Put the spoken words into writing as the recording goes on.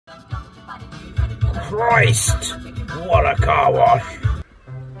Christ! What a car wash!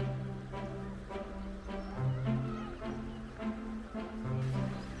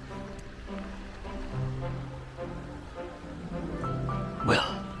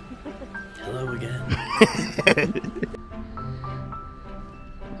 Well, hello again.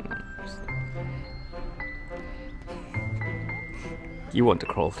 You want to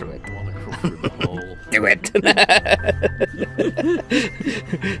crawl through it. I want to crawl through the hole. Do it!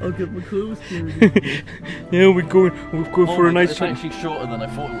 I'll get my clothes to Yeah, we're going for a nice It's actually shorter than I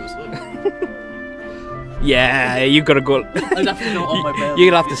thought it was. Look. Yeah, you gotta go. I'd have to go on my belt.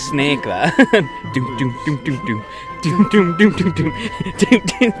 You'll have to snake that. Doom doom doom doom doom. Doom doom doom doom doom. Doom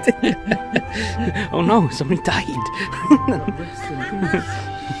doom doom. Oh no, somebody died.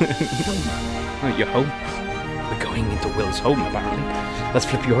 Oh, you're home. We're going into Will's home, apparently. Let's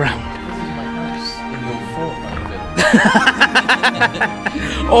flip you around. This is my house in your fort.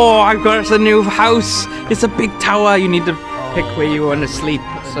 Oh, I've got us a new house. It's a big tower. You need to pick where you want to sleep.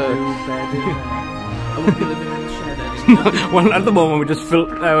 So, I won't be living in the shed anymore. well, at the moment we're just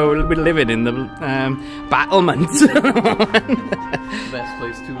we'll be living in the battlements. Best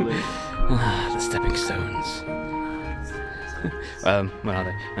place to live. The stepping stones. Where are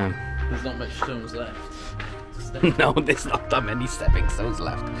they? There's not much stones left. No, there's not that many stepping stones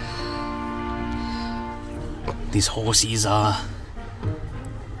left. These horses are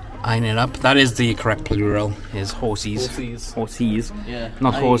eyeing it up. That is the correct plural. Is horses. Horses. Yeah.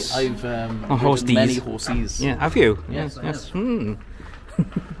 Not horse. I've not horse many horses. Yeah. Have you? Yes. Yes. I'm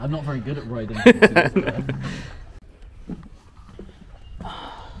not very good at riding horses.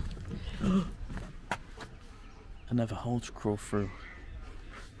 Another hole to crawl through.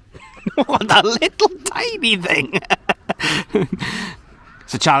 What a little tiny thing!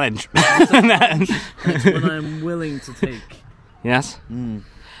 It's a challenge. It's one I'm willing to take. Yes?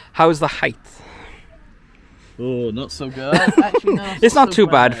 How's the height? Oh, not so good. Actually, no, it's not so too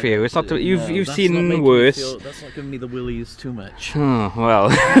bad for you. It's not too, you've seen worse. That's not giving me the willies too much. Oh, well.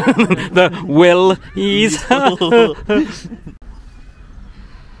 The willies.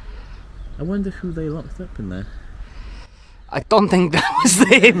 I wonder who they locked up in there. I don't think that was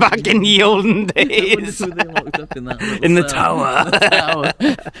there back in the olden days. I wonder who they locked up in that in the tower.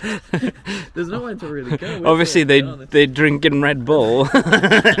 There's nowhere to really go. Obviously, they're drinking Red Bull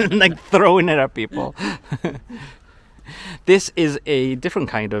and like throwing it at people. This is a different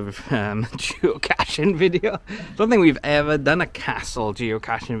kind of geocaching video. I don't think we've ever done a castle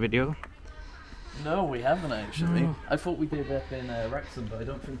geocaching video. No, we haven't actually. No. I thought we did that in Wrexham, but I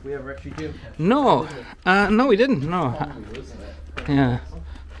don't think we ever actually geocached. No, no, we didn't. No. Probably, wasn't it? Yeah.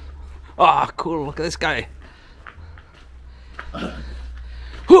 Oh, cool! Look at this guy.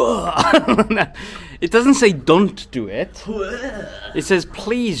 It doesn't say don't do it. It says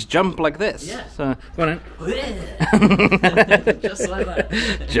please jump like this. Yeah. So go on in. Just like that.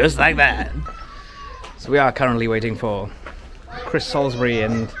 Just like that. So we are currently waiting for Chris Salisbury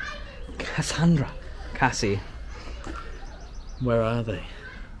and Cassie. Where are they?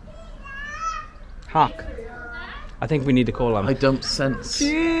 Hark. I think we need to call them. I don't sense.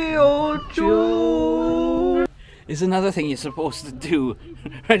 Geojoes is another thing you're supposed to do.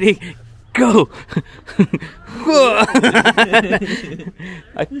 Ready? Go!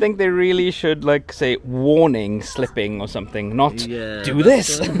 I think they really should like say warning slipping or something, not do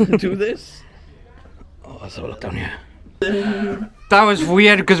this. Do this? Oh, let's have a look down here. That was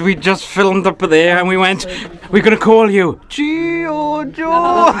weird because we just filmed up there and we went, we're going to call you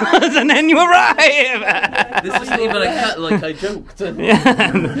Geojoes, and then you arrive. This isn't even a cut like I joked.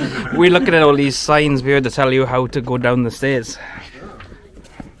 Yeah. We're looking at all these signs here to tell you how to go down the stairs.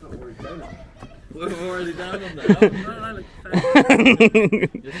 We're already down on that.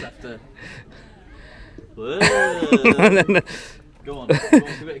 Just have to. Go on,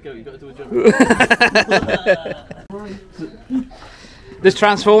 give it a go. You've got to do a jump. There's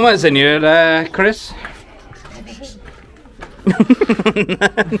Transformers in here, Chris.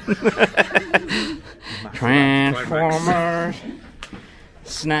 Transformers.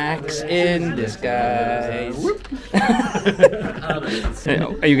 Snacks in disguise. Are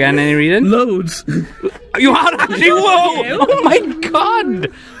you getting any reading? Loads. You are actually? Whoa! Oh my god!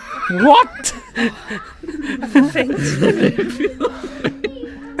 What?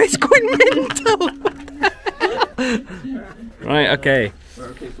 It's going mental. Right. Okay.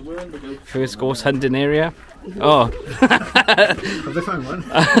 Okay, so we're in the go. First ghost hunting area. Oh. Have they found one?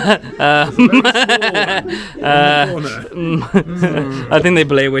 I think they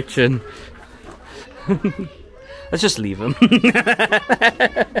Blair Witching. Let's just leave them.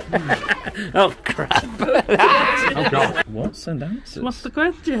 Oh crap! Oh god! What's and answers? What's the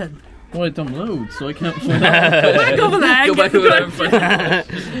question? Well, I've done loads, so I can't find out. Back over there. Go back over there and find out.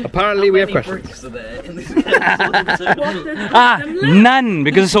 Apparently, we have How many questions. bricks are there in this castle? Ah, none,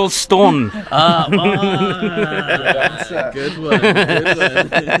 because it's all stone. Good one, good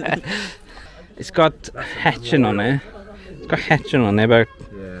one. It's got hatching on it. It's got hatching on it, but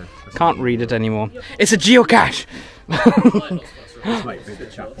Yeah. can't read it anymore. It's a geocache! This might be the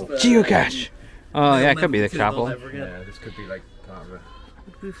chapel. Geocache! Oh yeah, it could be the chapel. Yeah, this could be like part of it.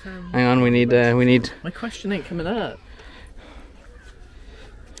 Hang on, we need. My question ain't coming out.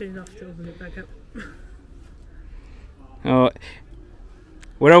 Turn off to open it back up. Oh,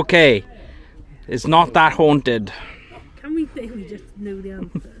 we're okay. It's not that haunted. Can we think we just know the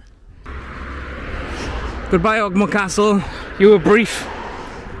answer? Goodbye, Ogmore Castle. You were brief,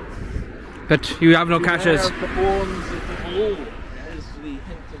 but you have no caches. The horns of the bull is the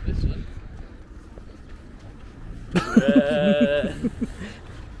hint of this one.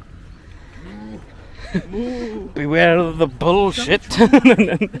 Beware of the bullshit.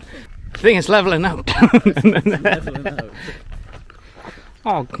 I think it's leveling out. Leveling out.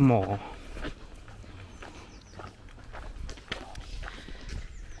 Ogmore.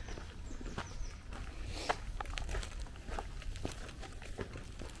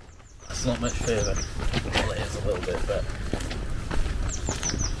 It's not much further. Well, it is a little bit, but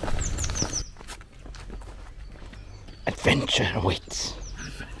Adventure awaits.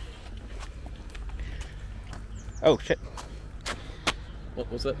 Oh shit,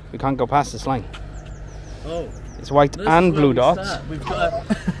 what was it? we can't go past this line. Oh, It's white this and is where blue we dots. start. We've got a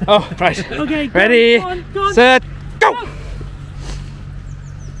Oh, right. Okay, go Ready, on, go on. set, go!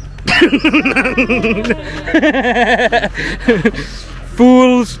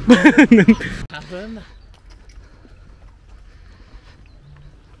 Fools! happen.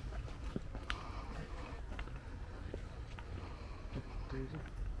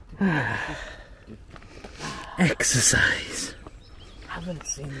 Exercise. Haven't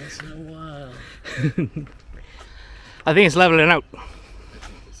seen this in a while. I think it's leveling out.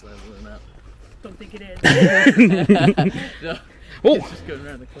 It's leveling up. Don't think it is. No, Oh, it's just going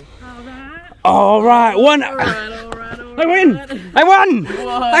around the corner. Alright. all right, one. Alright, alright. I win! I won!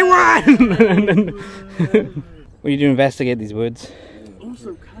 I won! What do you do to investigate these woods?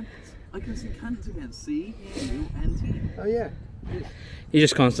 Also, cant. I can see cant again. C, U, N, T. Oh yeah. You're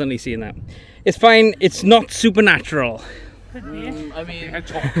just constantly seeing that. It's fine, it's not supernatural. I mean, it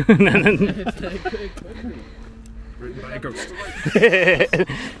could be. Written by a ghost.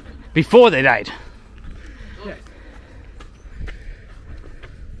 Before they died.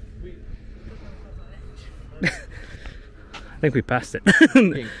 I think we passed it.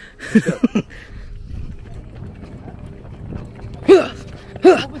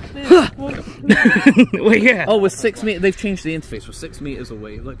 We're here. Oh, we're 6 meters. They've changed the interface. We're 6 meters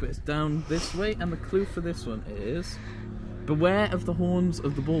away. Look, but it's down this way, and the clue for this one is beware of the horns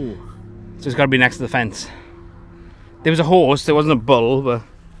of the bull. So it's got to be next to the fence. There was a horse, there wasn't a bull, but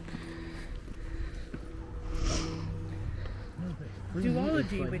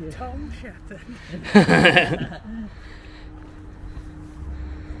Duology with Tom Shepherd.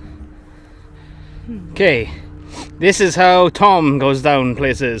 okay. This is how Tom goes down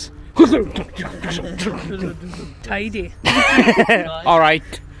places. Tidy. All right.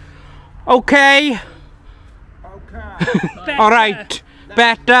 Okay. All right.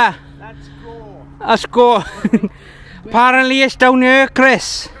 Better. Let's go. Apparently it's down here,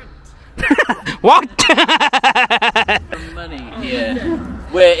 Chris. What? Money here.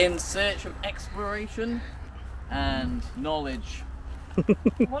 We're in search of exploration and knowledge.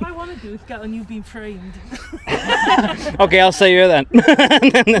 What I want to do is get on you being framed. Okay, I'll say you then.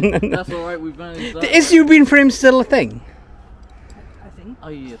 That's alright, we've managed that. Is you being framed still a thing? I think.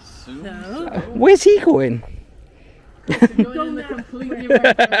 I assume. No. Where's he going? Going in the completely wrong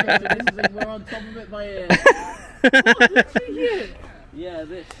direction. This is like we're on top of it by ear. Yeah,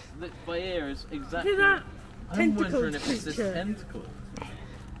 this by ear is exactly. Look at that I'm wondering if it's tentacle this creature. tentacle.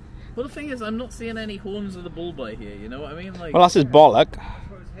 Well, the thing is, I'm not seeing any horns of the bull by here. You know what I mean? Like, Well, that's his bollock.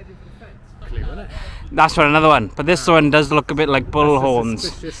 clear, isn't it? That's for another one. But this one does look a bit like bull horns.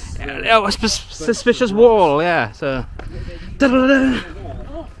 Suspicious. Oh, a suspicious wall, yeah. So. Have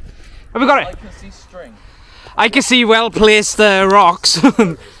we got I it? can see string. I can see well placed rocks.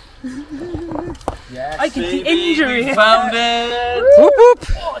 Yes, I can see injury. We found it. Whoop whoop.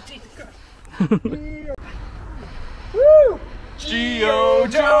 Oh, Jesus Christ.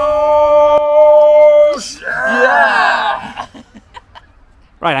 Geojoes! Yeah!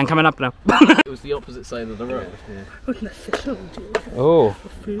 Right, I'm coming up now. It was the opposite side of the road. Look at official, dude. Oh,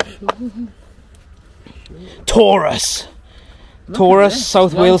 Official. Taurus. Taurus,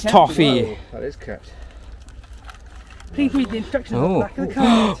 South Wales toffee. That is kept. Please read the instructions on the Oh, back of the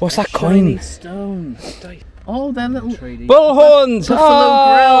card. what's that Shiny coin? stones. Oh, they're little Bullhorns! Buffalo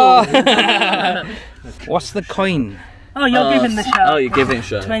Ah! What's the coin? Oh, you're giving the shot. Oh, you're giving a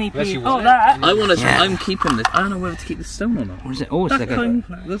shot. 20p. Oh, that. I want to. I'm keeping this. I don't know whether to keep the stone or not. What is it? Oh, it's That like a... coin.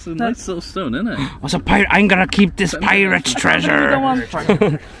 That's a nice little stone, isn't it? What's a pirate? I'm gonna keep this pirate's Go treasure. on.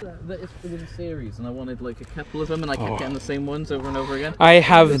 That is within a series, and I wanted like a couple of them, and I kept getting the same ones over and over again. I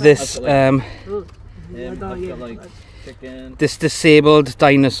have this I've got like chicken. this disabled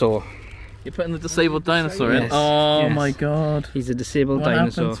dinosaur. You're putting the disabled dinosaur in? Yes, Oh yes. my god. He's a disabled What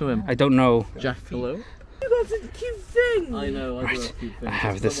dinosaur. happened to him? I don't know. Jack Hello? You got such a cute thing. I know, I do Right. have cute things. I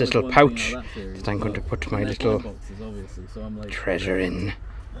have It's this not little like one thing pouch out of that series, that I'm going to but- put my and they're little toy boxes, obviously, so I'm like, treasure in.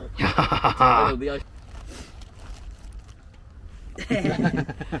 oh, the ice-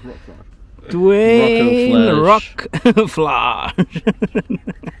 Dwayne Rock Flash.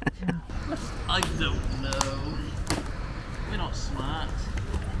 I don't know. We're not smart.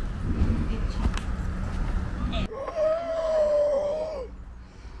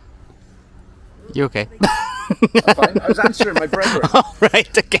 You okay? Fine, I was answering my brother. All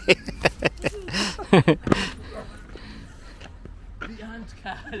right, okay. The ant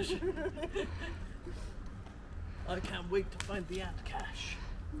cache. I can't wait to find the ant cache.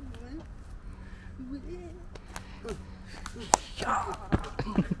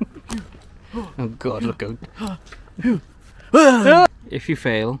 Oh God, look out. If you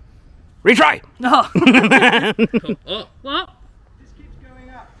fail, retry. No. Oh, What?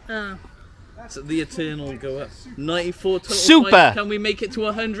 so the eternal go up. 94 total Super. points. Can we make it to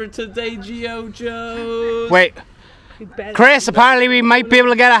 100 today, Geojoes? Wait, You better. Chris, apparently we might be able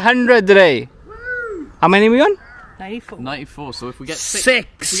to get 100 today. How many are we on? 94. 94. So if we get Six.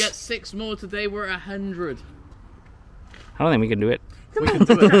 if we get 6 more today, we're at 100. I don't think we can do it. We can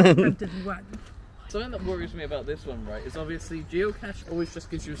do it. Tempted one. Something that worries me about this one, right, is obviously Geocache always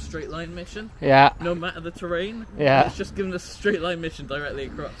just gives you a straight line mission, Yeah, no matter the terrain. Yeah. It's just giving us a straight line mission directly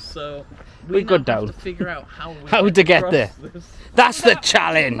across. So We now go have down. to figure out how How to get across there. this. that's the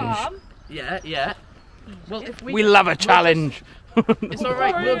challenge. Yeah. Well, if We love a challenge. It's all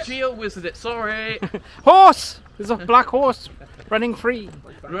right. We'll geo wizard it. Sorry, Horse! There's a black horse running free.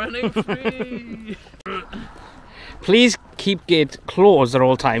 running free. Please keep gate closed at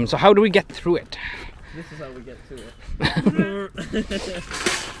all times. So how do we get through it? This is how we get to it.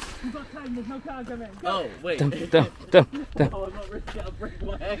 We've got time, there's no car coming. Oh wait. Dum. Oh, I'm not ready. I'll break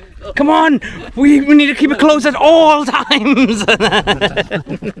my ankle. Come on! We need to keep it closed at all times!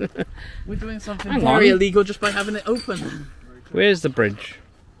 We're doing something Hang very on. illegal just by having it open. Where's the bridge?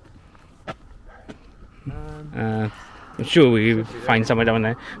 I'm sure we find somewhere down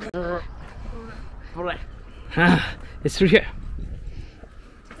there. Ah, it's through here.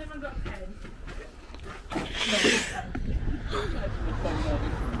 Anyone got a pen?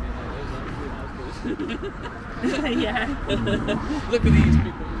 Yeah. Look at these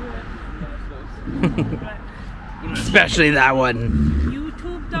people. Especially that one.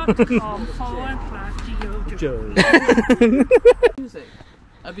 youtube.com/geojoes. Music.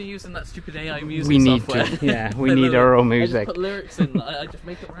 I've been using that stupid AI music We need software. to. Yeah, we need our own I music. just put lyrics in. I just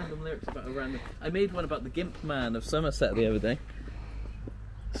make up random lyrics about a random. I made one about the Gimp Man of Somerset the other day.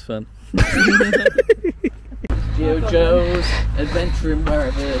 It's fun. Geojoes adventuring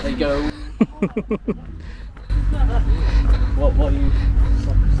wherever they go. What are you?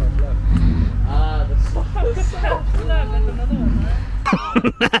 Ah, the sock of self-love.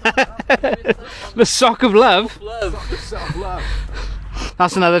 The sock of love. Self-love.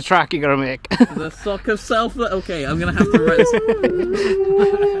 That's another track you're gonna make. The sock of self-love. Okay, I'm gonna have to write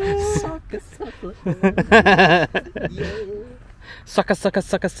this. Sock of self-love. Sucker, sucker,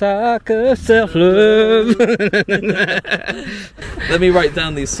 sucker, sucker, self-love. Let me write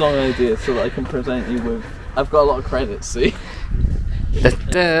down these song ideas so that I can present you with. I've got a lot of credits, see? Da,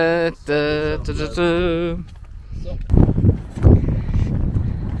 da, da, da, da, da.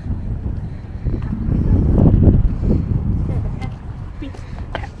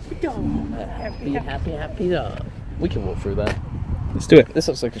 Happy dog. We can walk through that. Let's do it. This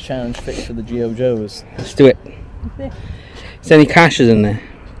looks like a challenge fit for the Geojoes. Let's do it. Is there any caches in there?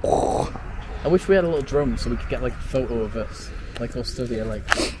 I wish we had a little drone so we could get like a photo of us, like all stood here, like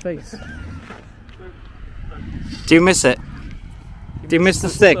face. Do you miss it? Do you miss the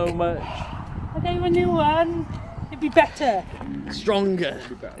stick? So much I gave you a new one. It'd be better. stronger,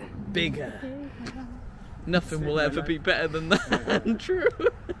 bigger. Nothing will ever be better than that. True.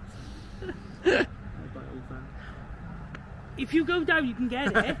 If you go down, you can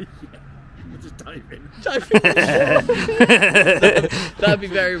get it. Diving. That'd be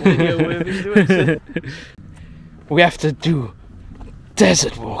very video worthy. We have to do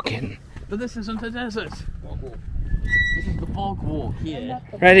desert walking. But this isn't a desert. This is the bog walk here.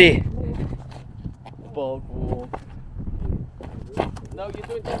 Ready? Bog walk. No, you're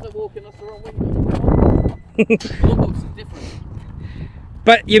doing desert walking, that's the wrong way. Bog walk's different.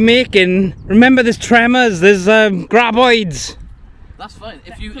 But you're making. Remember, there's tremors. There's graboids. That's fine.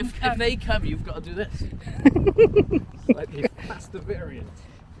 If they come, you've got to do this. Slightly faster variant.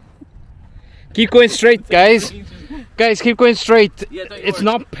 Keep going straight, guys. Guys, keep going straight. Yeah, don't It's worry.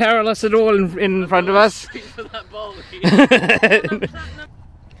 not perilous at all in front of us. Straight for that ball.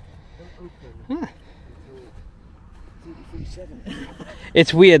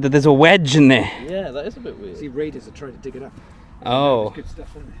 It's weird that there's a wedge in there. Yeah, that is a bit weird. See, raiders are trying to dig it up. Oh, There's good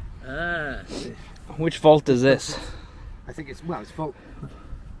stuff in there. which vault is this? I think it's, well, it's fault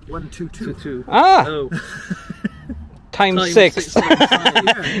 122. Ah, Oh. times 6.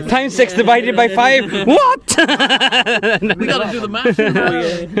 Yeah. Times 6 divided by 5. What? We gotta do the math.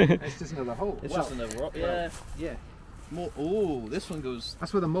 It's just another hole. It's Well, just another rock. Yeah. yeah. More. Oh, this one goes.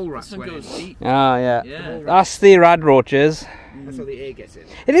 That's where the mole This rats one went goes in. deep. Ah, yeah. Yeah. That's the rad roaches. That's where the air gets in.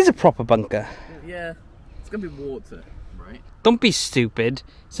 It is a proper bunker. Yeah. It's gonna be water, right? Don't be stupid.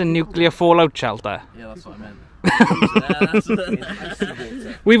 It's a nuclear fallout shelter. Yeah, that's what I meant. Yeah, that's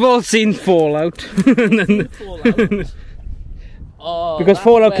We've all seen Fallout. Fallout. Oh, Because that's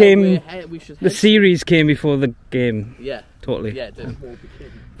Fallout where came- we should The head series came before the game. to. Yeah. Totally. Yeah, it did.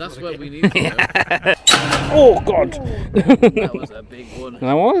 That's where we need to go. Oh God. That was a big one.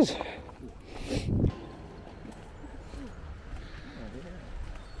 That was.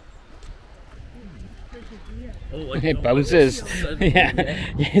 Oh, It bounces. Yeah.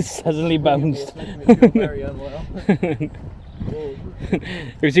 It suddenly bounced. Very unwell. It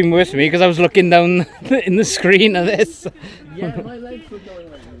was even worse for me because I was looking down in the screen of this. Yeah, my legs were going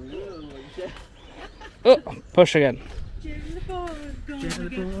like, whoa, like Oh, push again.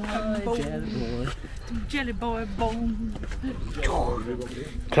 Jelly boy bone.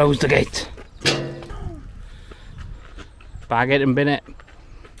 Close the gate. Bag it and bin it.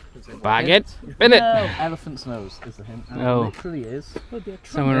 Bag it, bin it. No, elephant's nose is the hint. And Oh. it literally is.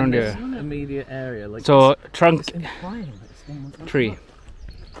 Somewhere around This here. immediate area. Like So trunk implying that it's in the tree.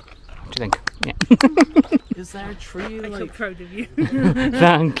 What do you think? Yeah. Is there a tree I'm so like proud of you.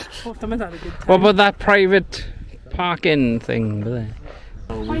 Thanks. Both of them had a good time. What about that private parking thing there?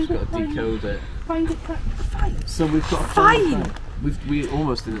 oh, we've got to decode it. Find it back. Fine. So we've got to Fine. we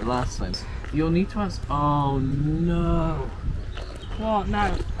almost did it last time. You'll need to ask. Oh no! What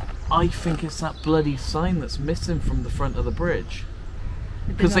now? I think it's that bloody sign that's missing from the front of the bridge.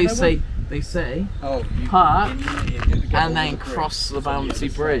 Because Another they say Oh, park and then cross the bouncy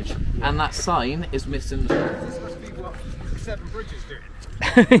bridge, and that sign is missing. This must be what 7 bridges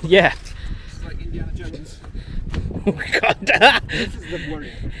doing. Yeah. It's like Indiana Jones. Oh God. This is the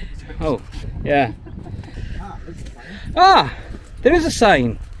worry. Oh, yeah. Ah, this is fine. Ah, there is a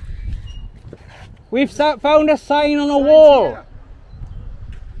sign. We've found a sign on a wall.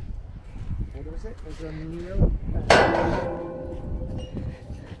 What was it? There's a Neo.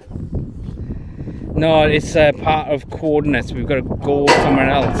 No, it's part of coordinates. We've got to go somewhere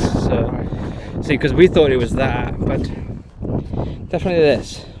else. So, see, because we thought it was that, but definitely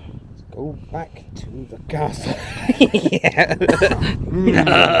this. Go back to the castle. Yeah. To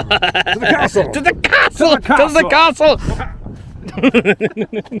the castle. To the castle. To the castle.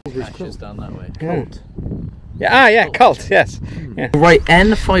 Caches down that way. Cult. Yeah. Ah, yeah. Cult. Yes. Yeah. Right,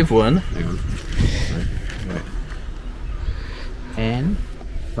 N51.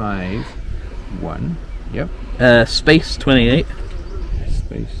 N51. Yep. Space 28.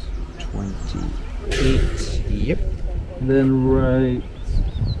 Space 28. Yep. Then right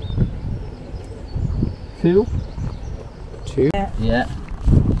 2. 2. Yeah.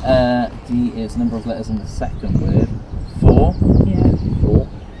 D is number of letters in the second word. 4. Yeah. 4.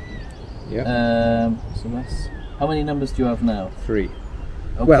 Yep. So that's. How many numbers do you have now? 3. Okay.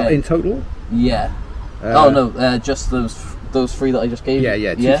 Well, in total? Yeah. Oh no, just those 3 that I just gave you.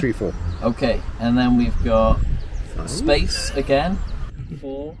 Yeah, 2, 3, 4. Okay, and then we've got 5. space again.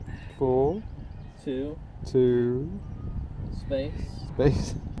 4, 4. 2, 2. space.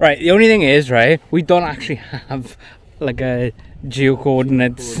 Space. Right. The only thing is, right, we don't actually have like a geo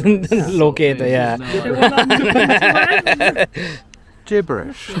coordinates locator. Yeah.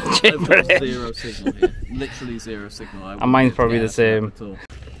 Gibberish. I've got 0 signal here. Literally 0 signal. I And mine's wouldn't probably get the same. at all.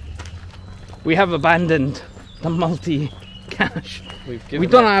 We have abandoned the multi-cache. We've We given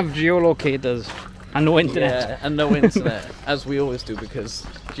don't up. have geolocators. And no internet. Yeah, and no internet, as we always do, because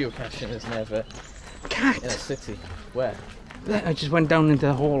geocaching is never Cat! in a city. Where? I just went down into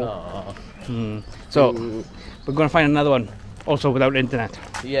the hole. Oh. So, Ooh. we're going to find another one, also without internet.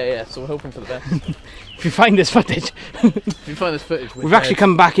 Yeah, so we're hoping for the best. If you find this footage, If you find this footage, we've actually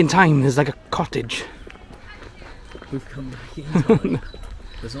come back in time. There's like a cottage. We've come back in time.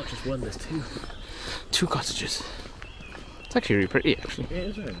 There's not just one, there's two. 2 cottages. It's actually really pretty, actually. It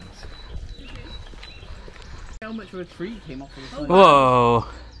is very nice. How much of a tree came off of the side? Whoa!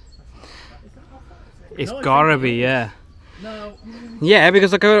 It's gotta be, yeah. No. Yeah,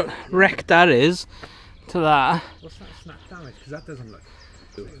 because look how wrecked that is to that. What's that snap damage? Because that doesn't look.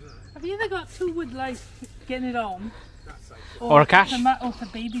 Have you either got 2 woodlice getting it on? Or a cache? Or the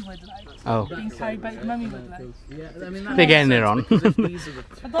baby woodlice Oh. being tied by the mummy woodlice? Yeah, I mean, that They're getting makes it on. sense, because if these are the I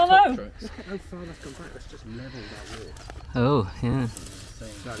don't top know. trucks. Look at how far that's gone back. That's just leveled that wall. Oh, yeah.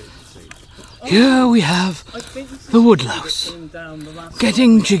 That is insane. Here we have I think this is the woodlouse. came down the last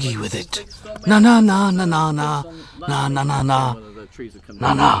Getting one. jiggy with it. Na na na na na na. Na na na na. One of the trees that come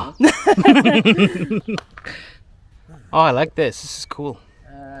Na down. na. Oh, I like this. This is cool.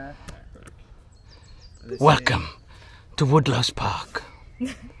 Welcome to Woodlouse Park.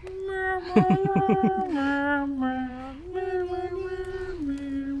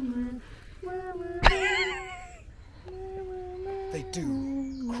 They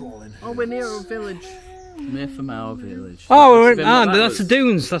do crawl in. Oh, we're near a village. Near from our village. Oh, Must we're have been what that that's the was.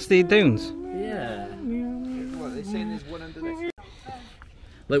 dunes. That's the dunes. Yeah. What are they saying? There's one under this.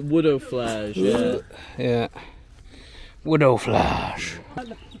 Like Woodrow Flash, yeah. Yeah. Woodrow Flash. I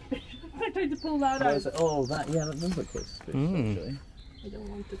tried to pull that out. Oh, that, yeah, that does look quite suspicious, actually. I don't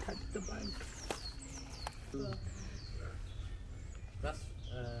want to touch the bank. That's, so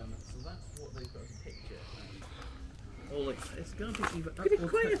that's what they've got as a picture. Oh, like, it's gonna be even, that's It's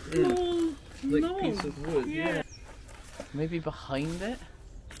quite a small like piece of wood, Yeah. Maybe behind it?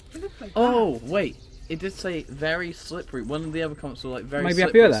 It looks like Oh, wait. It did say very slippery. One of the other comments were like very Maybe up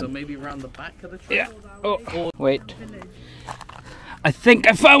slippery, here then? so maybe around the back of the tree. Yeah. Oh, wait. that village. I think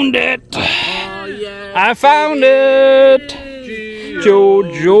I found it. Oh, yeah. I found it.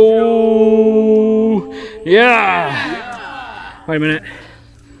 Geojoes. Yeah. Wait a minute.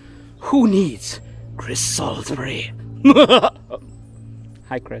 Who needs Chris Salisbury?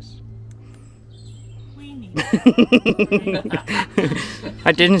 Hi, Chris. We need.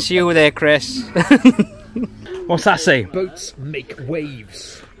 I didn't see you there, Chris. What's that say? Boats make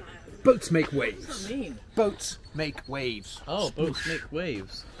waves. Boats make waves. What does that mean? Boats make waves. Oh, boats make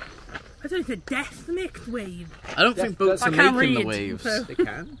waves. I thought it's a death mixed wave. I don't think boats I are can't making the read, waves. so- They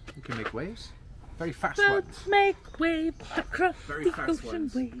can. You can make waves. Very fast Boats ones. make waves across Very the fast ocean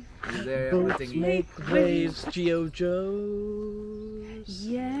ones. wave. And they're on a Boats dinghy. make waves, Geojoes.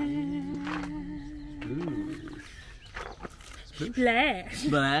 Yeah. Ooh. Splash.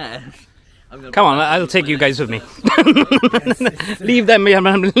 Splash. Come on, I'll take you guys with me. Leave them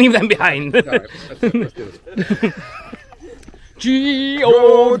behind. Leave them behind. Alright, let's do it.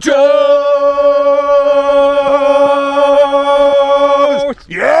 Geojoes!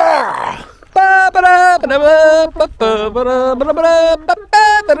 Yeah!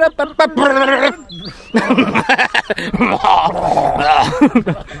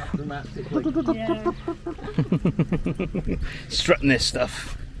 Strutting this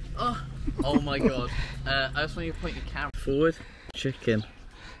stuff. Oh my god. I just want you to point your camera forward. Chicken.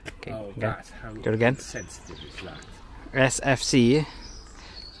 Okay, Oh, okay. that's how Do it again. sensitive is that. SFC.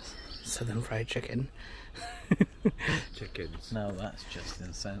 Southern Fried Chicken. Chickens. No, that's just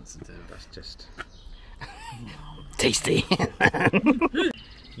insensitive. That's just. Tasty.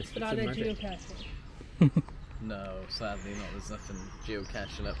 But are they geocaching? No, sadly not. There's nothing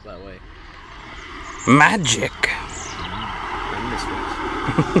geocaching up that way. Magic. And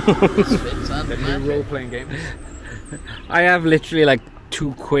misfits. Misfits and They're new magic. role-playing games. I have literally like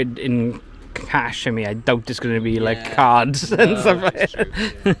 £2 in cash in me. I doubt it's going to be like Yeah. cards and No, stuff like That's that.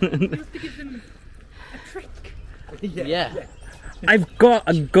 true. You have to give them a trick. Yeah. I've got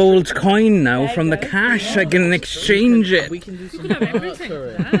a gold coin now from the cash. I can exchange it. We can do some You can have art everything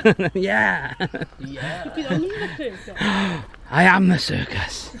for for it. that. Yeah. Yeah. You can own the circus. I am the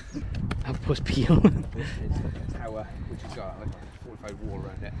circus. Outpost Peel. It's a tower which has got like a fortified wall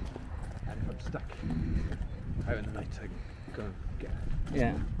around it. And if I'm stuck out in the night, I can go and get it.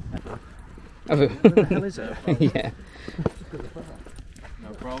 Yeah. Where the hell is it? Yeah. No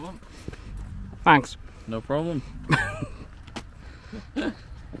problem. Thanks. No problem.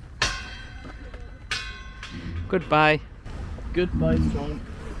 Goodbye. Goodbye, John.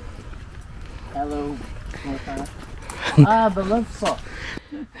 Hello, small cat. Ah, the love spot.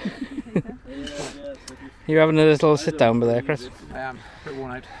 You're having a little sit down by there, Chris? I am. A bit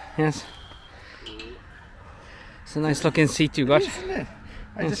worn out. Yes. It's a nice looking seat you got. Isn't it?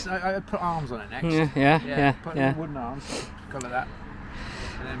 I put arms on it next. Yeah. Put wooden arms. Go like that.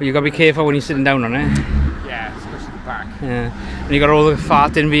 But you got to be careful when you're sitting down on it. Yeah, especially the back. Yeah. And you got all the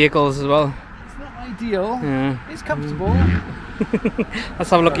farting vehicles as well. It's not ideal. Yeah. It's comfortable. Let's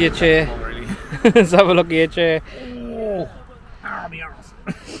have a look at your chair. Really. Let's have a look at your chair. Oh, my arse.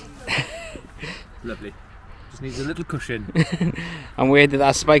 Lovely. Just needs a little cushion. And where did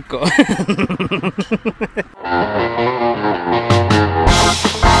that spike go?